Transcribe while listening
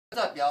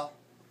What's up, y'all?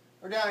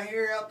 We're down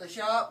here at the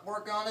shop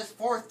working on this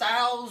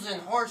 4,000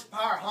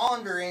 horsepower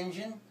Honda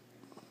engine.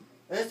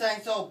 This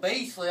thing's so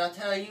beastly, I'll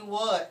tell you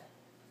what.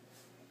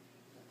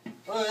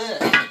 Look at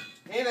this.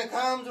 It even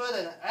comes with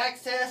an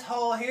access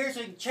hole here so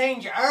you can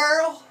change your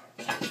oil.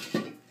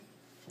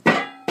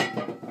 It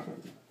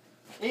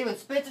even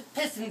spits its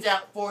pistons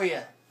out for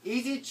you.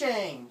 Easy to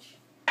change.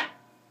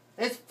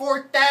 This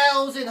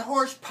 4,000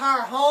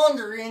 horsepower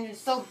Honda engine is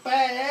so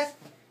badass.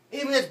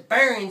 Even this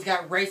bearing's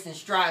got racing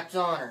stripes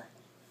on her.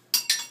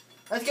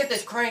 Let's get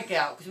this crank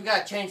out, because we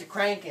got to change the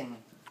crank and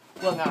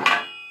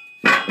whatnot.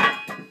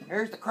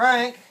 Here's the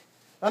crank.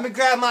 Let me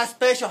grab my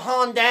special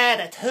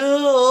Honda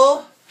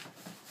tool.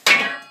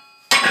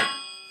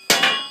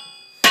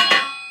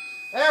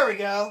 There we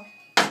go.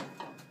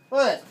 Look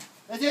at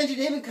this. This engine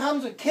even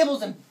comes with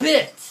kibbles and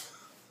bits,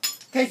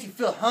 in case you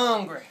feel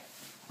hungry.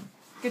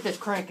 Get this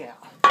crank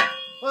out.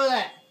 Look at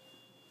that.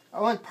 I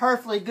want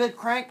perfectly good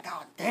crank.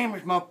 God damn,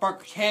 this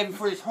motherfucker's heavy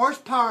for this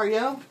horsepower,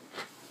 yo.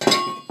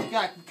 You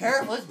gotta be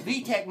careful, this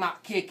VTEC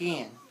might kick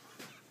in.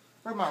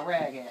 Where's my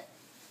rag at?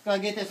 Gotta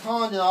get this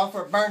Honda off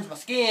or it burns my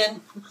skin.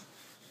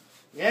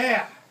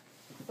 Yeah.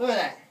 Look at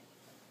that.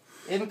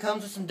 It even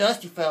comes with some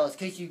dusty fellas in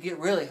case you get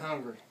really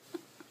hungry.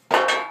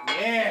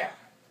 Yeah.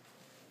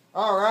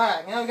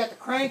 Alright, now we got the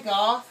crank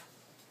off.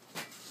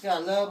 It's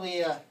got a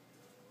lovely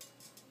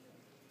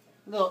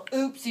little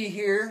oopsie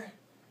here.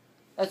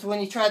 That's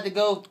when you tried to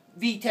go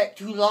VTEC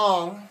too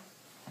long.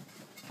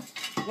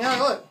 Now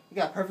look, you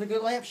got a perfectly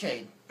good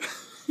lampshade.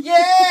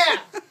 Yeah!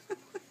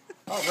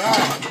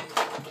 Alright.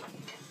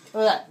 Look at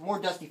that, more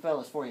dusty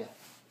fellas for you.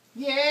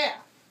 Yeah!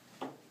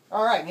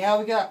 Alright, now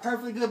we got a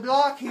perfectly good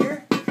block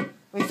here.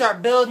 We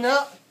start building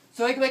up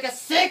so we can make a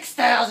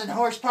 6,000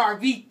 horsepower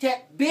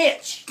VTEC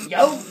bitch.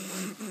 Yo!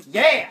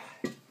 Yeah!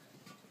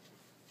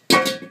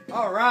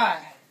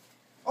 Alright.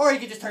 Or you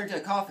could just turn it to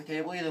a coffee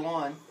table, either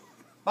one.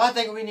 But I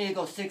think we need to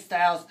go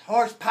 6,000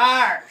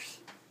 horsepower.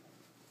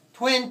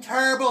 Twin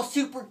turbo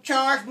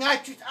supercharged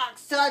nitrous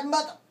oxide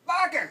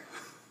motherfucker.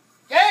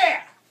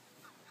 Yeah!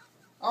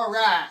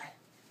 Alright.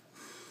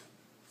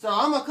 So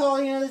I'm going to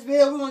call you in this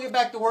video. We're going to get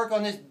back to work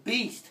on this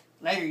beast.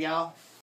 Later, y'all.